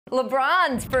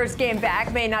LeBron's first game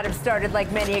back may not have started like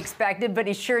many expected, but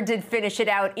he sure did finish it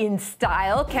out in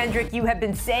style. Kendrick, you have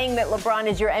been saying that LeBron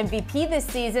is your MVP this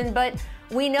season, but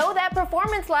we know that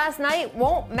performance last night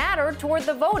won't matter toward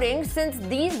the voting since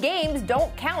these games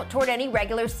don't count toward any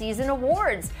regular season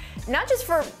awards. Not just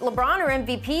for LeBron or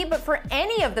MVP, but for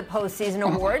any of the postseason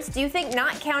awards. Do you think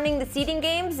not counting the seeding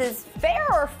games is fair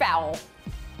or foul?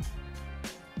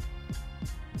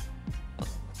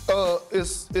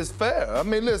 It's fair. I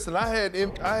mean, listen, I had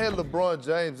LeBron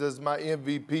James as my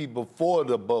MVP before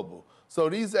the bubble. So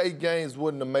these 8 games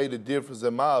wouldn't have made a difference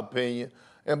in my opinion.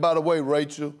 And by the way,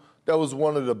 Rachel, that was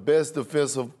one of the best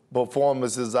defensive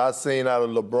performances I've seen out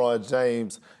of LeBron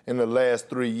James in the last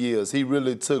 3 years. He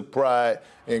really took pride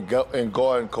in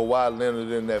guarding Kawhi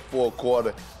Leonard in that fourth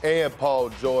quarter and Paul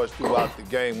George throughout the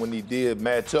game when he did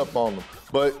match up on them.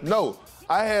 But no,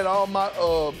 I had all my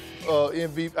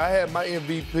MVP. I had my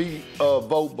MVP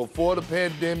vote before the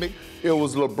pandemic. It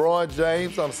was LeBron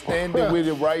James. I'm standing with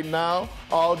it right now.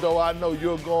 Although I know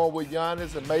you're going with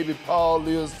Giannis and maybe Paul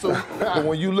is too. But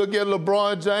when you look at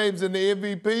LeBron James and the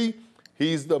MVP,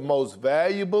 he's the most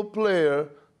valuable player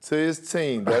to his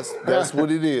team. That's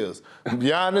what it is.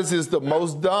 Giannis is the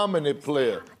most dominant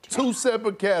player. 2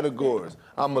 separate categories.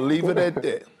 I'm gonna leave it at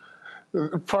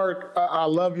that. Perk, I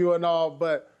love you and all,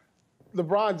 but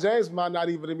LeBron James might not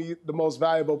even be the most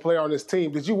valuable player on his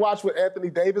team. Did you watch what Anthony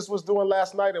Davis was doing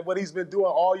last night and what he's been doing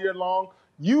all year long?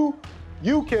 You,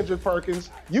 Kendrick Perkins,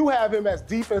 you have him as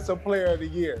Defensive Player of the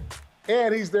Year.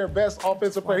 And he's their best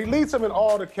offensive player. He leads them in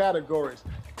all the categories.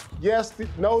 Yes,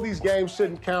 no, these games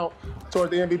shouldn't count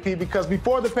toward the MVP because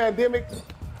before the pandemic,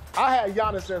 I had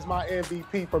Giannis as my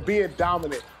MVP for being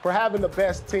dominant, for having the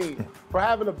best team, for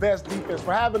having the best defense,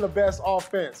 for having the best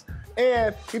offense.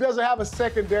 And he doesn't have a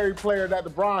secondary player that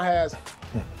LeBron has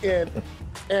in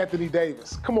Anthony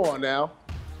Davis. Come on now.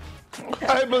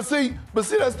 Hey, but see,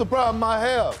 that's the problem I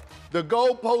have. The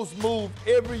goalposts move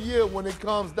every year when it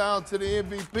comes down to the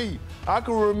MVP. I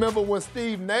can remember when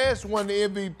Steve Nash won the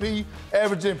MVP,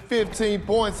 averaging 15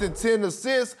 points and 10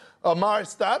 assists. Amari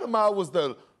Stoudemire was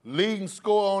the leading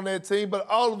scorer on that team, but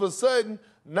all of a sudden,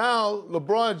 now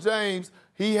LeBron James,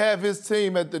 he have his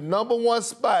team at the #1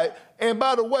 spot. And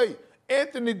by the way,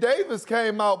 Anthony Davis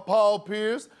came out, Paul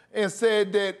Pierce, and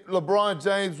said that LeBron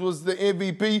James was the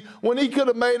MVP when he could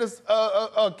have made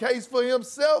a case for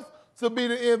himself to be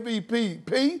the MVP.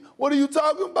 P, what are you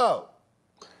talking about?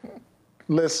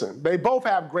 Listen, they both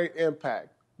have great impact,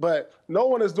 but no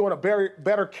one is doing a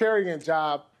better carrying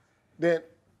job than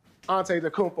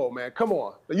Antetokounmpo, man. Come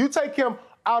on. You take him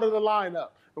out of the lineup.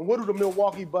 And what do the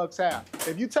Milwaukee Bucks have?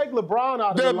 If you take LeBron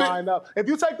out of the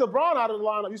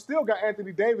lineup, you still got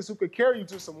Anthony Davis who could carry you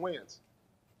to some wins.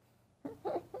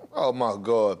 Oh my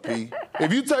God, P.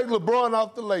 If you take LeBron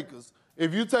off the Lakers,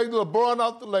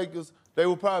 they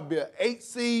will probably be an 8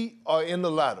 seed or in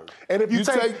the lottery. And if you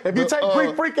take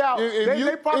Greek Freak out,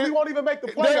 they probably won't even make the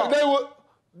playoffs.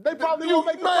 They probably won't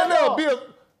make the playoffs.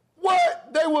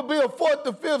 What? They would be a 4th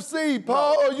or 5th seed,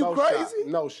 Paul. Are you crazy?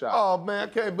 No shot. Oh, man,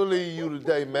 I can't believe you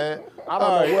today, man. I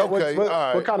don't know.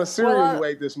 What kind of cereal you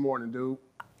ate this morning, dude?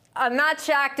 I'm not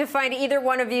shocked to find either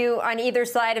one of you on either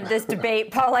side of this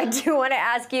debate. Paul, I do want to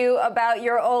ask you about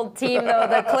your old team, though,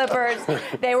 the Clippers.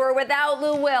 They were without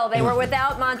Lou Will. They were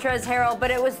without Montrezl Harrell, but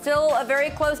it was still a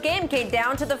very close game. Came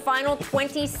down to the final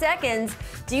 20 seconds.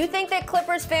 Do you think that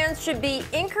Clippers fans should be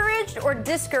encouraged or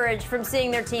discouraged from seeing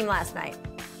their team last night?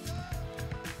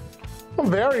 I'm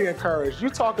very encouraged. You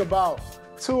talk about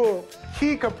 2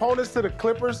 key components to the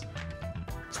Clippers,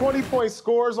 20-point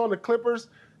scores on the Clippers,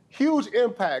 huge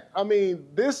impact. I mean,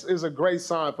 this is a great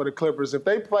sign for the Clippers. If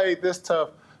they played this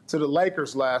tough to the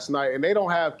Lakers last night and they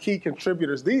don't have key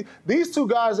contributors, these 2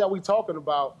 guys that we're talking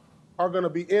about are going to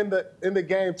be in the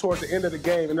game towards the end of the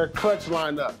game, and they're clutch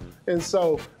lined up. And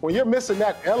so when you're missing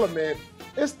that element,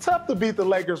 it's tough to beat the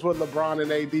Lakers with LeBron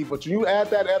and AD, but you add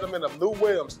that element of Lou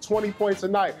Williams, 20 points a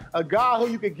night, a guy who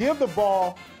you could give the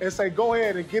ball and say, go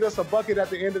ahead and get us a bucket at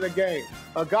the end of the game,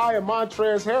 a guy in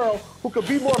Montrezl Harrell who could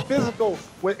be more physical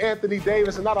with Anthony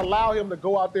Davis and not allow him to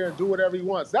go out there and do whatever he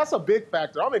wants. That's a big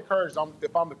factor. I'm encouraged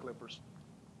if I'm the Clippers.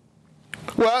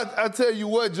 Well, I tell you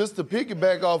what, just to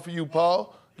piggyback off of you,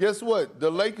 Paul, guess what?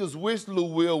 The Lakers wish Lou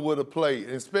Will would have played,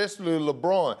 especially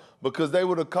LeBron, because they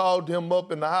would have called him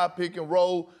up in the high pick and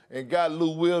roll and got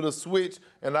Lou Will to switch,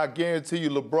 and I guarantee you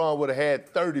LeBron would have had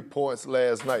 30 points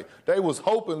last night. They was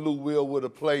hoping Lou Will would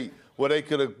have played where they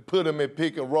could have put him in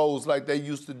pick and rolls like they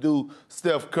used to do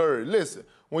Steph Curry. Listen,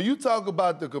 when you talk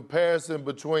about the comparison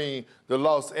between the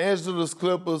Los Angeles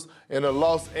Clippers and the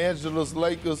Los Angeles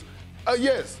Lakers,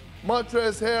 yes,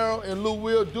 Montrezl Harrell and Lou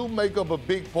Will do make up a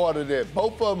big part of that.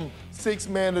 Both of them Sixth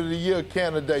Man of the Year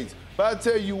candidates. But I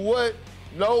tell you what,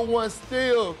 no one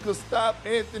still could stop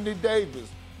Anthony Davis.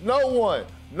 No one.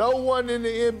 No one in the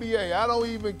NBA. I don't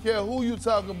even care who you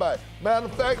talking about. Matter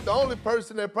of fact, the only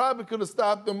person that probably could have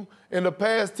stopped him in the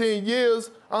past 10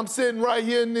 years, I'm sitting right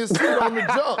here in this seat on the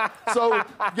jump. So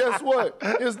guess what?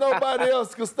 There's nobody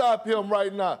else can stop him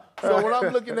right now. So when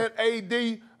I'm looking at AD,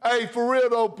 hey, for real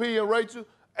though, P and Rachel,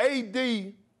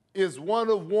 AD is one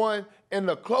of one, and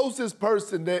the closest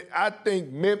person that I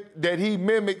think that he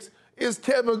mimics is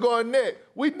Kevin Garnett.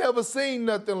 We've never seen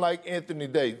nothing like Anthony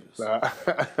Davis.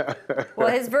 Well,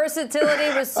 his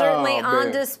versatility was certainly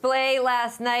on display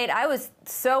last night. I was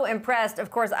so impressed.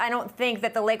 Of course, I don't think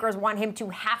that the Lakers want him to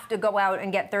have to go out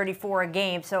and get 34 a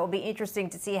game, so it'll be interesting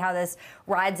to see how this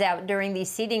rides out during these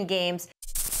seeding games.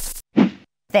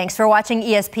 Thanks for watching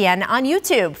ESPN on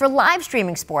YouTube. For live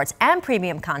streaming sports and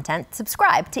premium content,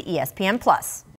 subscribe to ESPN+.